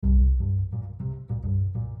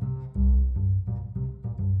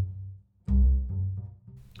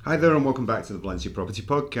Hi there and welcome back to the Valencia Property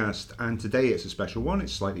Podcast, and today it's a special one.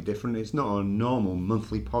 It's slightly different. It's not a normal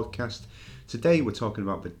monthly podcast. Today we're talking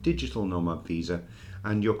about the digital nomad visa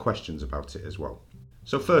and your questions about it as well.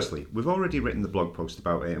 So firstly, we've already written the blog post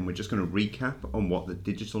about it and we're just going to recap on what the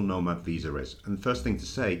digital nomad visa is. And the first thing to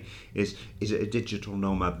say is it a digital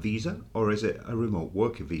nomad visa or is it a remote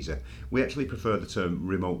worker visa? We actually prefer the term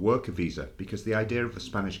remote worker visa because the idea of the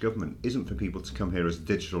Spanish government isn't for people to come here as a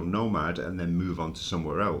digital nomad and then move on to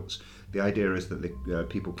somewhere else. The idea is that the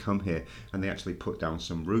people come here and they actually put down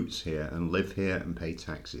some roots here and live here and pay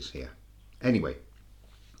taxes here. Anyway,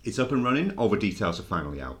 it's up and running. All the details are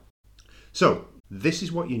finally out. So, this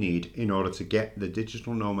is what you need in order to get the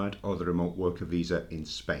digital nomad or the remote worker visa in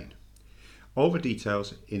Spain. All the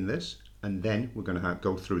details in this, and then we're going to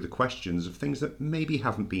go through the questions of things that maybe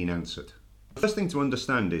haven't been answered. The first thing to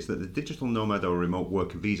understand is that the digital nomad or remote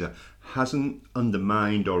worker visa hasn't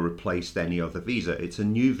undermined or replaced any other visa. It's a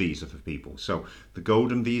new visa for people. So the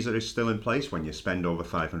golden visa is still in place when you spend over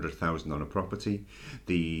 500,000 on a property.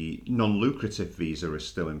 The non-lucrative visa is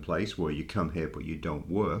still in place where you come here but you don't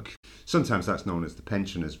work. Sometimes that's known as the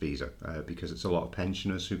pensioners visa because it's a lot of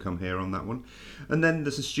pensioners who come here on that one. And then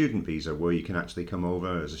there's a student visa where you can actually come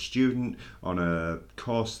over as a student on a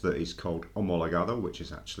course that is called homologado, which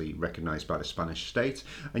is actually recognised by the Spanish state,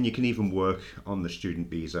 and you can even work on the student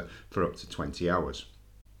visa for up to 20 hours.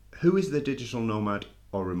 Who is the digital nomad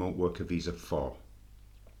or remote worker visa for?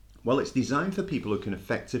 Well, it's designed for people who can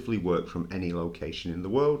effectively work from any location in the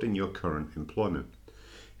world in your current employment.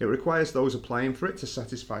 It requires those applying for it to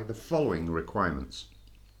satisfy the following requirements.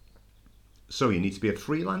 So you need to be a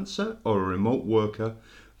freelancer or a remote worker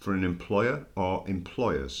for an employer or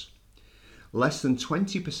employers. Less than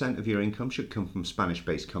 20% of your income should come from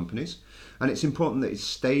Spanish-based companies, and it's important that it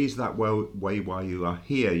stays that way while you are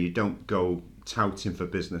here. You don't go touting for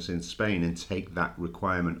business in Spain and take that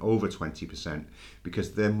requirement over 20%,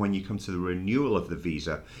 because then when you come to the renewal of the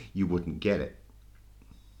visa, you wouldn't get it.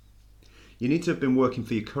 You need to have been working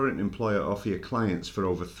for your current employer or for your clients for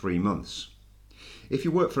over 3 months. If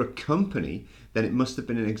you work for a company, then it must have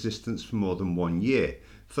been in existence for more than 1 year,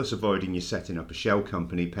 thus avoiding you setting up a shell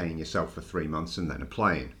company, paying yourself for 3 months and then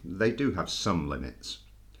applying. They do have some limits.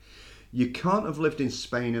 You can't have lived in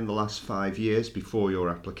Spain in the last 5 years before your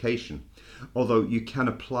application, although you can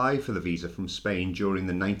apply for the visa from Spain during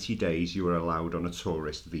the 90 days you are allowed on a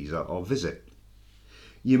tourist visa or visit.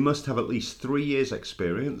 You must have at least 3 years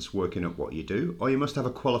experience working at what you do, or you must have a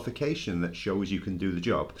qualification that shows you can do the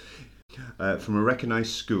job from a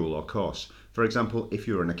recognised school or course. For example, if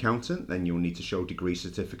you're an accountant, then you'll need to show degree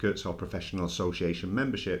certificates or professional association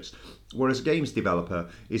memberships, whereas a games developer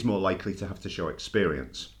is more likely to have to show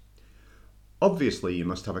experience. Obviously, you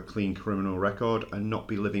must have a clean criminal record and not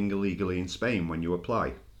be living illegally in Spain when you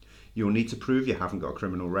apply. You'll need to prove you haven't got a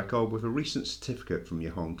criminal record with a recent certificate from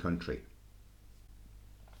your home country.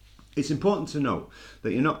 It's important to note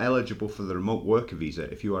that you're not eligible for the remote worker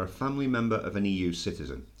visa if you are a family member of an EU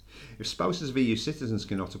citizen. If spouses of EU citizens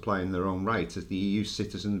cannot apply in their own right, as the EU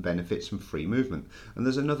citizen benefits from free movement, and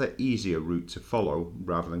there's another easier route to follow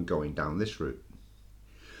rather than going down this route.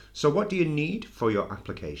 So what do you need for your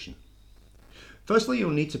application? Firstly,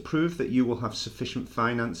 you'll need to prove that you will have sufficient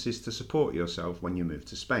finances to support yourself when you move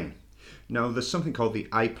to Spain. Now, there's something called the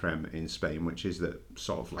IPREM in Spain, which is the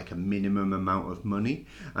sort of like a minimum amount of money,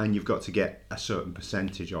 and you've got to get a certain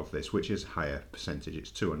percentage of this, which is higher percentage,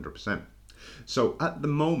 it's 200%. So at the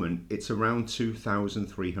moment, it's around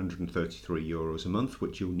 €2,333 a month,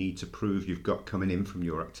 which you'll need to prove you've got coming in from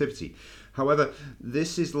your activity. However,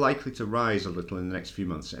 this is likely to rise a little in the next few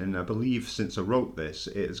months, and I believe since I wrote this,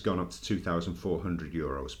 it has gone up to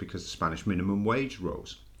 €2,400 because the Spanish minimum wage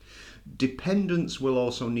rose. Dependents will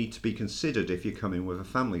also need to be considered if you're coming with a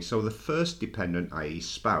family. So the first dependent, i.e.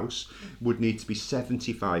 spouse, would need to be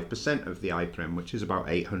 75% of the IPREM, which is about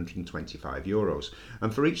 €825.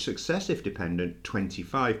 And for each successive dependent,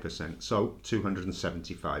 25%, so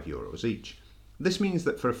 €275 each. This means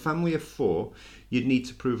that for a family of 4, you'd need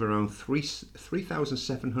to prove around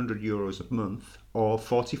 €3,700 a month or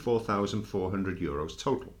 €44,400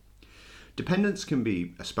 total. Dependents can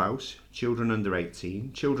be a spouse, children under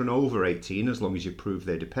 18, children over 18 as long as you prove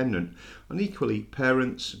they're dependent, and equally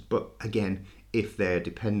parents, but again, if they're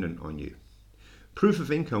dependent on you. Proof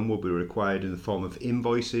of income will be required in the form of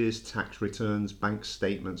invoices, tax returns, bank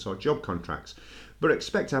statements or job contracts, but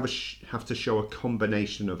expect to have to show a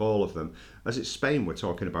combination of all of them, as it's Spain we're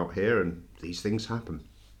talking about here and these things happen.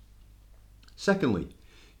 Secondly,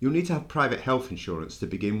 you'll need to have private health insurance to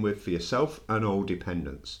begin with for yourself and all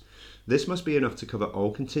dependents. This must be enough to cover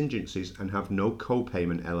all contingencies and have no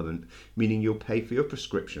co-payment element, meaning you'll pay for your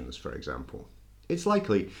prescriptions, for example. It's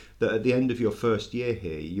likely that at the end of your first year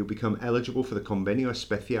here, you'll become eligible for the Convenio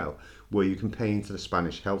Especial, where you can pay into the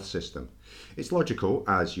Spanish health system. It's logical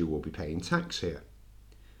as you will be paying tax here.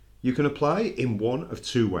 You can apply in one of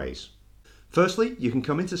two ways. Firstly, you can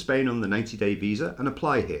come into Spain on the 90-day visa and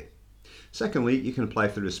apply here. Secondly, you can apply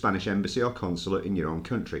through the Spanish embassy or consulate in your own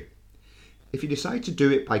country. If you decide to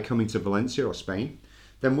do it by coming to Valencia or Spain,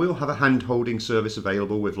 then we'll have a hand-holding service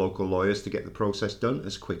available with local lawyers to get the process done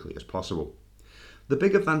as quickly as possible. The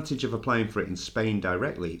big advantage of applying for it in Spain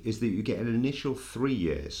directly is that you get an initial 3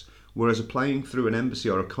 years, whereas applying through an embassy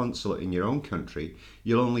or a consulate in your own country,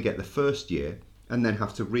 you'll only get the first year and then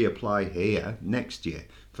have to reapply here next year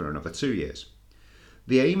for another 2 years.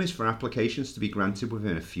 The aim is for applications to be granted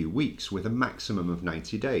within a few weeks with a maximum of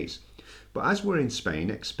 90 days. But as we're in Spain,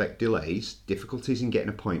 expect delays, difficulties in getting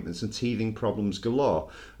appointments and teething problems galore,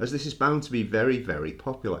 as this is bound to be very, very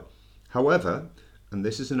popular. However, and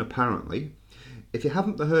this is an apparently, if you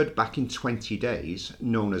haven't been heard back in 20 days,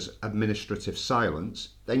 known as administrative silence,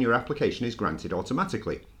 then your application is granted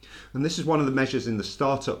automatically. And this is one of the measures in the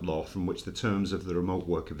startup law from which the terms of the remote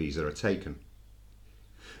worker visa are taken.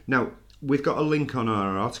 Now, we've got a link on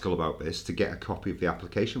our article about this to get a copy of the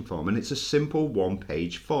application form, and it's a simple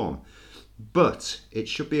one-page form. But it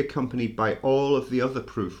should be accompanied by all of the other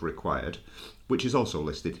proof required, which is also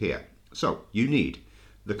listed here. So you need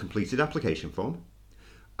the completed application form,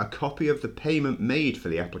 a copy of the payment made for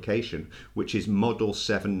the application, which is Model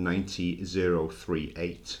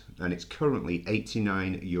 790038, and it's currently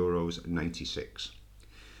 €89.96.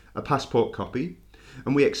 A passport copy,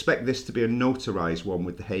 and we expect this to be a notarised one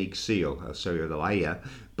with the Hague seal, El Sello de la Haya,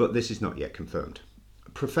 but this is not yet confirmed.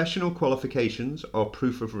 Professional qualifications or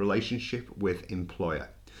proof of relationship with employer.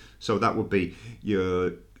 So that would be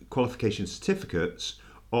your qualification certificates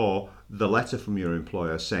or the letter from your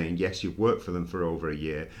employer saying yes, you've worked for them for over a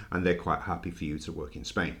year and they're quite happy for you to work in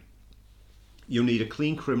Spain. You'll need a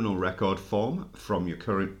clean criminal record form from your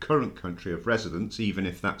current country of residence, even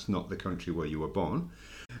if that's not the country where you were born.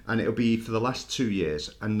 And it'll be for the last 2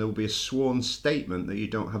 years, and there'll be a sworn statement that you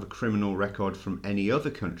don't have a criminal record from any other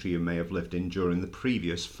country you may have lived in during the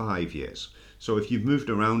previous 5 years. So if you've moved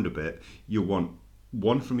around a bit, you'll want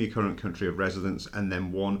one from your current country of residence and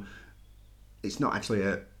then one. It's not actually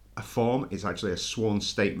a form, it's actually a sworn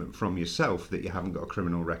statement from yourself that you haven't got a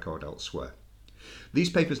criminal record elsewhere. These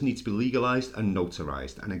papers need to be legalised and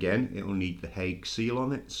notarised, and again, it'll need the Hague seal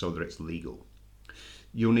on it so that it's legal.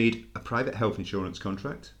 You'll need a private health insurance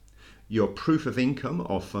contract, your proof of income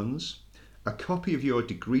or funds, a copy of your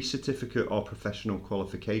degree certificate or professional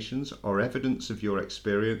qualifications or evidence of your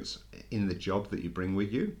experience in the job that you bring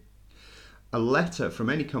with you, a letter from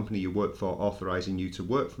any company you work for authorising you to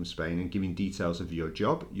work from Spain and giving details of your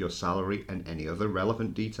job, your salary and any other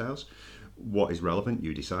relevant details. What is relevant,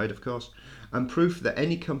 you decide of course, and proof that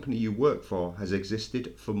any company you work for has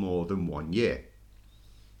existed for more than 1 year.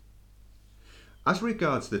 As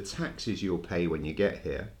regards the taxes you'll pay when you get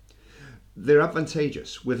here, they're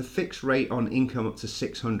advantageous, with a fixed rate on income up to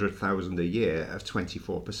 $600,000 a year of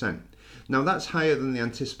 24%. Now that's higher than the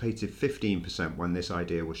anticipated 15% when this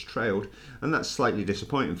idea was trailed, and that's slightly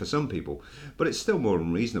disappointing for some people, but it's still more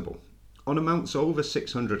than reasonable. On amounts over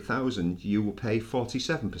 600,000, you will pay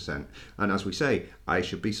 47%, and as we say, I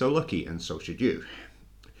should be so lucky, and so should you.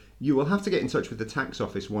 You will have to get in touch with the tax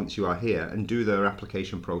office once you are here and do their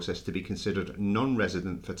application process to be considered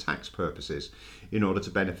non-resident for tax purposes in order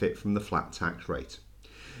to benefit from the flat tax rate.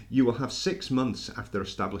 You will have 6 months after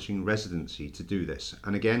establishing residency to do this,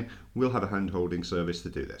 and again, we'll have a hand-holding service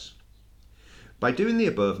to do this. By doing the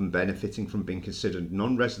above and benefiting from being considered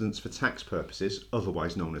non-residents for tax purposes,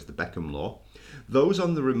 otherwise known as the Beckham Law, those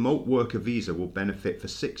on the remote worker visa will benefit for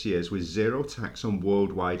 6 years with zero tax on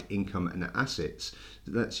worldwide income and assets.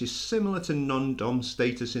 That's just similar to non-dom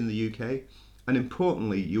status in the UK, and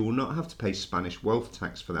importantly, you will not have to pay Spanish wealth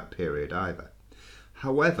tax for that period either.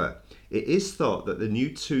 However, it is thought that the new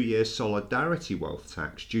 2-year solidarity wealth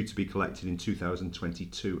tax due to be collected in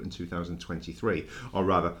 2022 and 2023, or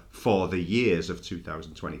rather for the years of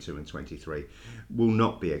 2022 and 23, will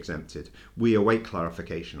not be exempted. We await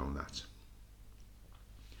clarification on that.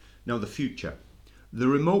 Now the future. The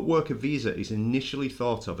remote worker visa is initially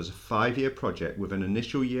thought of as a 5-year project with an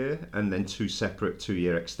initial year and then 2 separate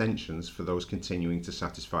 2-year extensions for those continuing to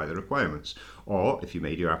satisfy the requirements. Or, if you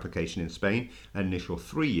made your application in Spain, an initial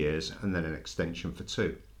 3 years and then an extension for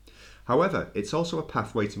 2. However, it's also a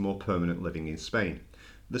pathway to more permanent living in Spain.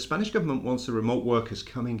 The Spanish government wants the remote workers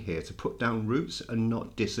coming here to put down roots and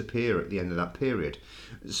not disappear at the end of that period.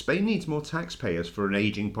 Spain needs more taxpayers for an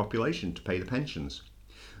ageing population to pay the pensions.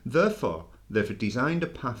 Therefore, They've designed a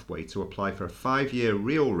pathway to apply for a 5-year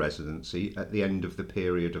real residency at the end of the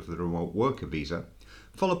period of the remote worker visa,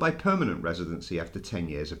 followed by permanent residency after 10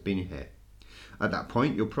 years of being here. At that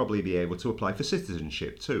point, you'll probably be able to apply for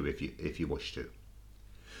citizenship too if you wish to.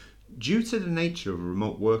 Due to the nature of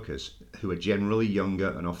remote workers, who are generally younger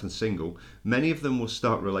and often single, many of them will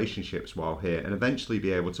start relationships while here and eventually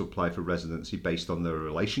be able to apply for residency based on their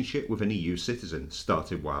relationship with an EU citizen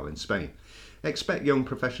started while in Spain. Expect young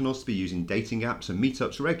professionals to be using dating apps and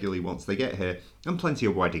meetups regularly once they get here, and plenty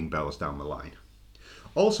of wedding bells down the line.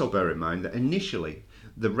 Also bear in mind that initially,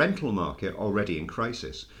 the rental market, already in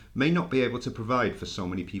crisis, may not be able to provide for so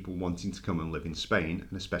many people wanting to come and live in Spain,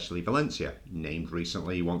 and especially Valencia, named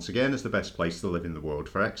recently once again as the best place to live in the world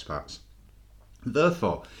for expats.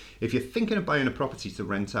 Therefore, if you're thinking of buying a property to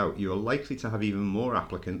rent out, you are likely to have even more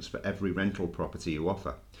applicants for every rental property you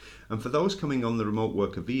offer. And for those coming on the remote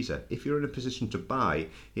worker visa, if you're in a position to buy,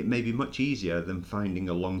 it may be much easier than finding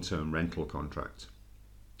a long-term rental contract.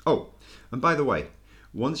 Oh, and by the way,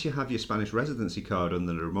 once you have your Spanish residency card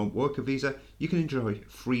under the remote worker visa, you can enjoy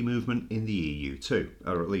free movement in the EU too,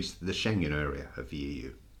 or at least the Schengen area of the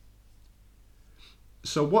EU.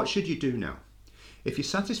 So what should you do now? If you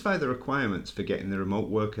satisfy the requirements for getting the remote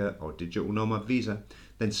worker or digital nomad visa,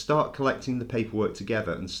 then start collecting the paperwork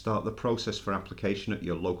together and start the process for application at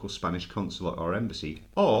your local Spanish consulate or embassy,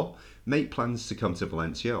 or make plans to come to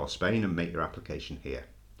Valencia or Spain and make your application here.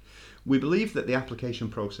 We believe that the application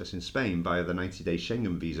process in Spain via the 90-day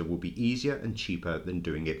Schengen visa will be easier and cheaper than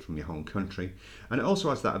doing it from your home country, and it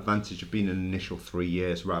also has that advantage of being an initial 3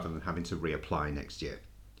 years rather than having to reapply next year.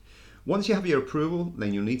 Once you have your approval,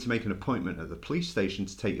 then you'll need to make an appointment at the police station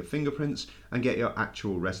to take your fingerprints and get your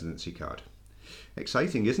actual residency card.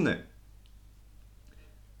 Exciting, isn't it?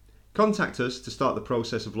 Contact us to start the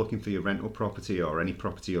process of looking for your rental property or any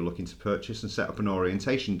property you're looking to purchase, and set up an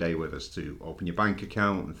orientation day with us to open your bank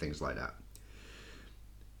account and things like that.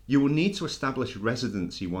 You will need to establish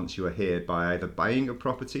residency once you are here by either buying a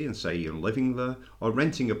property and say you're living there, or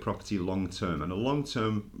renting a property long term, and a long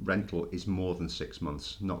term rental is more than 6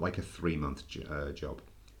 months, not like a 3-month job.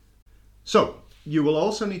 So, you will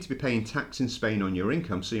also need to be paying tax in Spain on your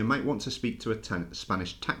income, so you might want to speak to a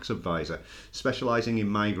Spanish tax advisor specialising in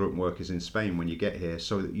migrant workers in Spain when you get here,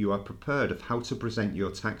 so that you are prepared of how to present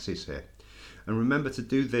your taxes here. And remember to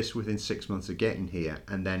do this within 6 months of getting here,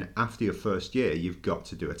 and then after your first year you've got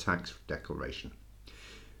to do a tax declaration.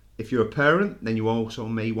 If you're a parent, then you also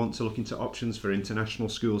may want to look into options for international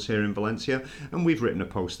schools here in Valencia, and we've written a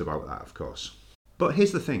post about that, of course. But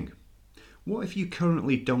here's the thing. What if you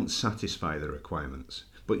currently don't satisfy the requirements,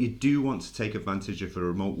 but you do want to take advantage of a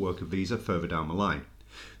remote worker visa further down the line?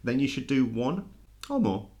 Then you should do one or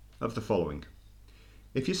more of the following.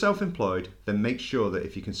 If you're self-employed, then make sure that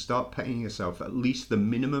if you can start paying yourself at least the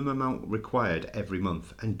minimum amount required every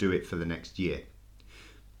month, and do it for the next year.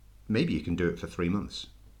 Maybe you can do it for 3 months.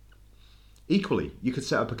 Equally, you could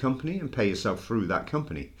set up a company and pay yourself through that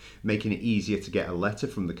company, making it easier to get a letter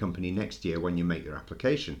from the company next year when you make your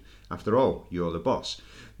application. After all, you're the boss.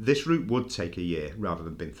 This route would take a year rather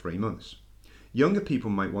than being 3 months. Younger people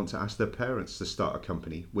might want to ask their parents to start a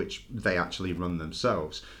company, which they actually run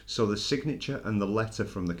themselves, so the signature and the letter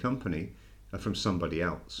from the company are from somebody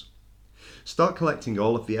else. Start collecting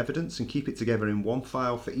all of the evidence and keep it together in one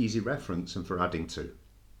file for easy reference and for adding to.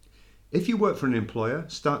 If you work for an employer,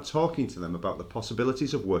 start talking to them about the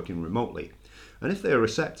possibilities of working remotely. And if they are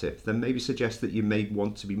receptive, then maybe suggest that you may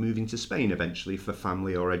want to be moving to Spain eventually for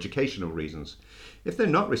family or educational reasons. If they're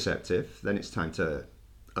not receptive, then it's time to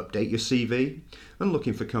update your CV and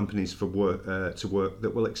looking for companies to work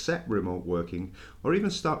that will accept remote working, or even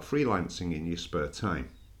start freelancing in your spare time.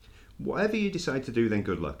 Whatever you decide to do, then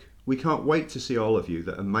good luck. We can't wait to see all of you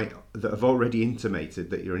that have already intimated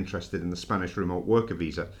that you're interested in the Spanish remote worker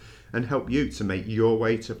visa, and help you to make your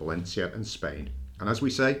way to Valencia and Spain. And as we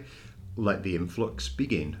say, let the influx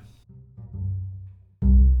begin.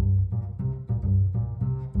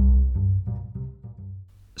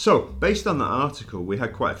 So, based on that article, we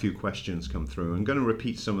had quite a few questions come through. I'm going to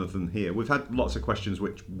repeat some of them here. We've had lots of questions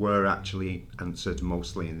which were actually answered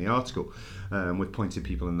mostly in the article, with pointing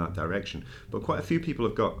people in that direction. But quite a few people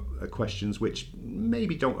have got questions which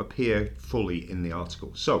maybe don't appear fully in the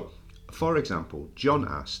article. So, for example, John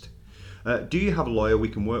asked, do you have a lawyer we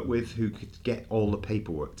can work with who could get all the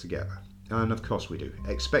paperwork together? And of course we do.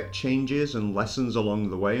 Expect changes and lessons along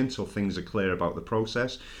the way until things are clear about the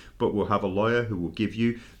process, but we'll have a lawyer who will give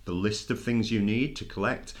you the list of things you need to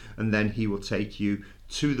collect, and then he will take you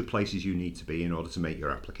to the places you need to be in order to make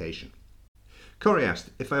your application. Corey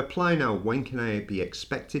asked, if I apply now, when can I be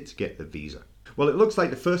expected to get the visa? Well, it looks like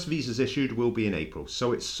the first visas issued will be in April,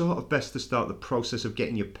 so it's sort of best to start the process of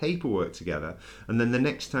getting your paperwork together, and then the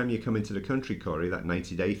next time you come into the country, Corey, that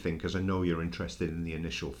 90-day thing, because I know you're interested in the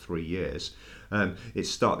initial 3 years, it's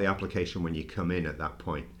start the application when you come in at that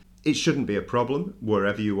point. It shouldn't be a problem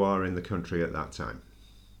wherever you are in the country at that time.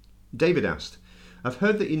 David asked, I've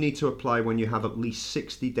heard that you need to apply when you have at least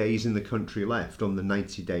 60 days in the country left on the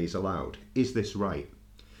 90 days allowed. Is this right?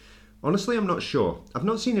 Honestly, I'm not sure. I've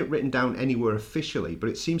not seen it written down anywhere officially, but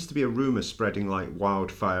it seems to be a rumour spreading like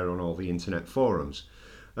wildfire on all the internet forums.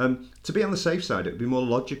 To be on the safe side, it would be more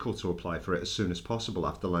logical to apply for it as soon as possible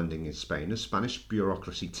after landing in Spain, as Spanish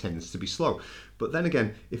bureaucracy tends to be slow. But then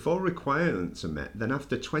again, if all requirements are met, then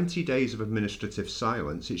after 20 days of administrative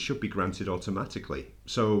silence, it should be granted automatically.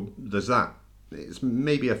 So there's that. It's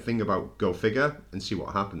maybe a thing about go figure and see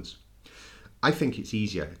what happens. I think it's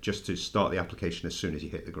easier just to start the application as soon as you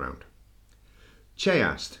hit the ground. Che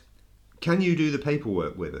asked, can you do the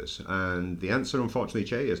paperwork with us? And the answer, unfortunately,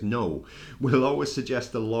 Che, is no. We'll always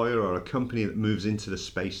suggest a lawyer or a company that moves into the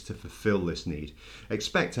space to fulfill this need.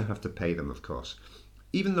 Expect to have to pay them, of course,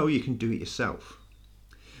 even though you can do it yourself.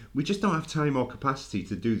 We just don't have time or capacity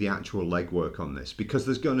to do the actual legwork on this because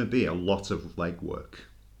there's going to be a lot of legwork.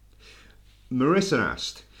 Marissa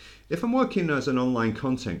asked, if I'm working as an online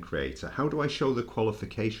content creator, how do I show the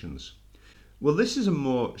qualifications? Well, this is a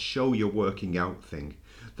more show you're working out thing.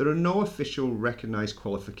 There are no official recognised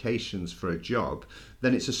qualifications for a job,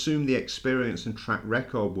 then it's assumed the experience and track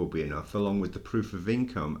record will be enough, along with the proof of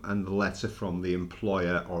income and the letter from the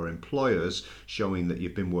employer or employers showing that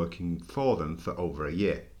you've been working for them for over a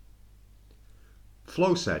year.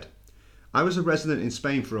 Flo said, I was a resident in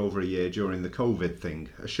Spain for over a year during the COVID thing.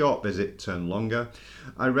 A short visit turned longer.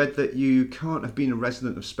 I read that you can't have been a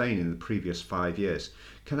resident of Spain in the previous 5 years.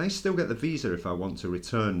 Can I still get the visa if I want to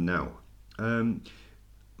return now?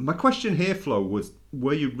 My question here, Flo, was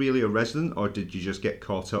were you really a resident or did you just get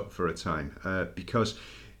caught up for a time? Because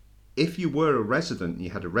if you were a resident and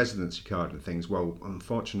you had a residency card and things, well,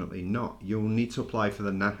 unfortunately not. You'll need to apply for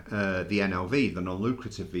the NLV, the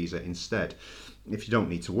non-lucrative visa, instead. If you don't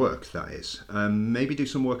need to work, that is. Maybe do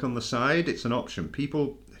some work on the side. It's an option.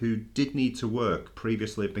 People who did need to work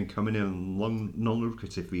previously have been coming in on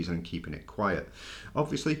non-lucrative visa and keeping it quiet.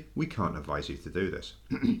 Obviously, we can't advise you to do this.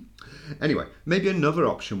 Anyway, maybe another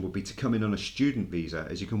option would be to come in on a student visa,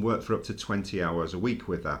 as you can work for up to 20 hours a week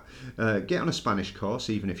with that. Get on a Spanish course,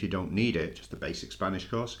 even if you don't need it, just a basic Spanish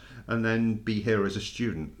course, and then be here as a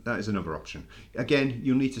student. That is another option. Again,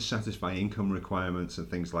 you'll need to satisfy income requirements and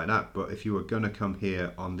things like that, but if you were going to come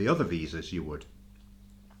here on the other visas, you would.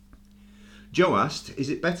 Joe asked, is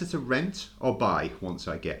it better to rent or buy once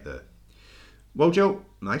I get there? Well, Joe,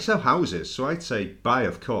 I sell houses, so I'd say buy,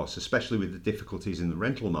 of course, especially with the difficulties in the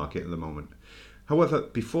rental market at the moment. However,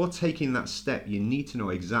 before taking that step, you need to know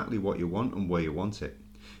exactly what you want and where you want it.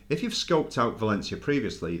 If you've scoped out Valencia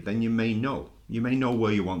previously, then you may know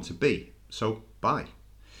where you want to be, so buy.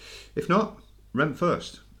 If not, rent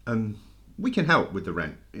first. We can help with the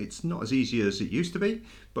rent. It's not as easy as it used to be,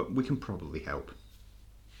 but we can probably help.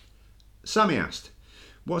 Sammy asked,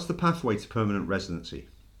 what's the pathway to permanent residency?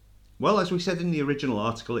 Well, as we said in the original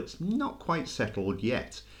article, it's not quite settled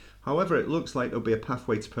yet. However, it looks like there'll be a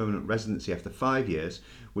pathway to permanent residency after 5 years,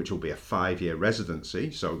 which will be a 5-year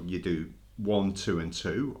residency. So you do 1, 2 and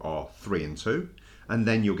 2 or 3 and 2, and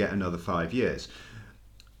then you'll get another 5 years.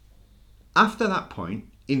 After that point,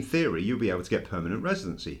 in theory, you'll be able to get permanent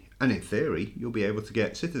residency. And in theory, you'll be able to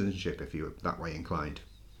get citizenship if you're that way inclined.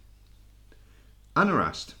 Anna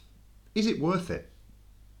asked, is it worth it?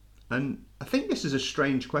 And I think this is a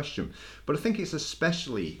strange question, but I think it's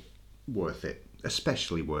especially worth it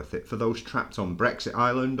for those trapped on Brexit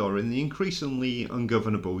Island or in the increasingly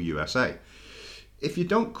ungovernable USA. If you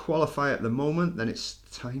don't qualify at the moment, then it's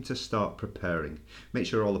time to start preparing. Make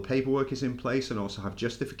sure all the paperwork is in place and also have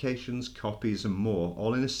justifications, copies and more,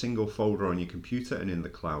 all in a single folder on your computer and in the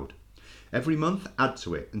cloud. Every month, add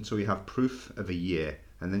to it until you have proof of a year,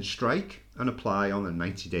 and then strike and apply on a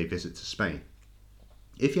 90-day visit to Spain.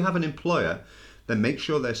 If you have an employer, then make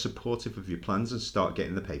sure they're supportive of your plans and start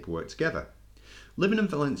getting the paperwork together. Living in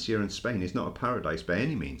Valencia and Spain is not a paradise by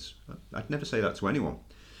any means. I'd never say that to anyone.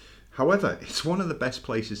 However, it's one of the best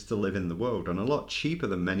places to live in the world and a lot cheaper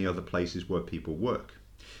than many other places where people work.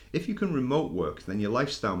 If you can remote work, then your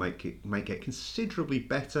lifestyle might get considerably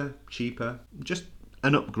better, cheaper, just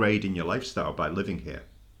an upgrade in your lifestyle by living here.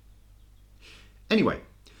 Anyway,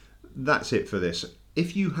 that's it for this.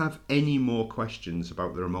 If you have any more questions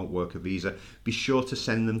about the remote worker visa, be sure to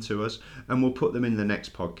send them to us and we'll put them in the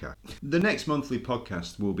next podcast. The next monthly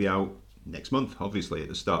podcast will be out next month, obviously at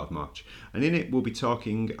the start of March, and in it we'll be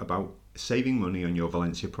talking about saving money on your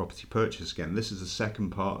Valencia property purchase. Again, this is the second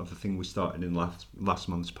part of the thing we started in last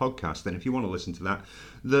month's podcast, and if you want to listen to that,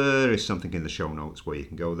 there is something in the show notes where you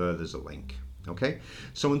can go there. There's a link. Okay,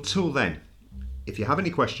 so until then, if you have any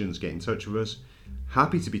questions, get in touch with us.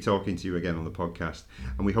 Happy to be talking to you again on the podcast,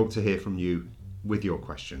 and we hope to hear from you with your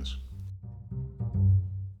questions.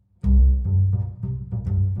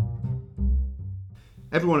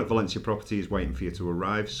 Everyone at Valencia Property is waiting for you to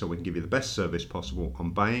arrive so we can give you the best service possible on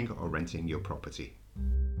buying or renting your property.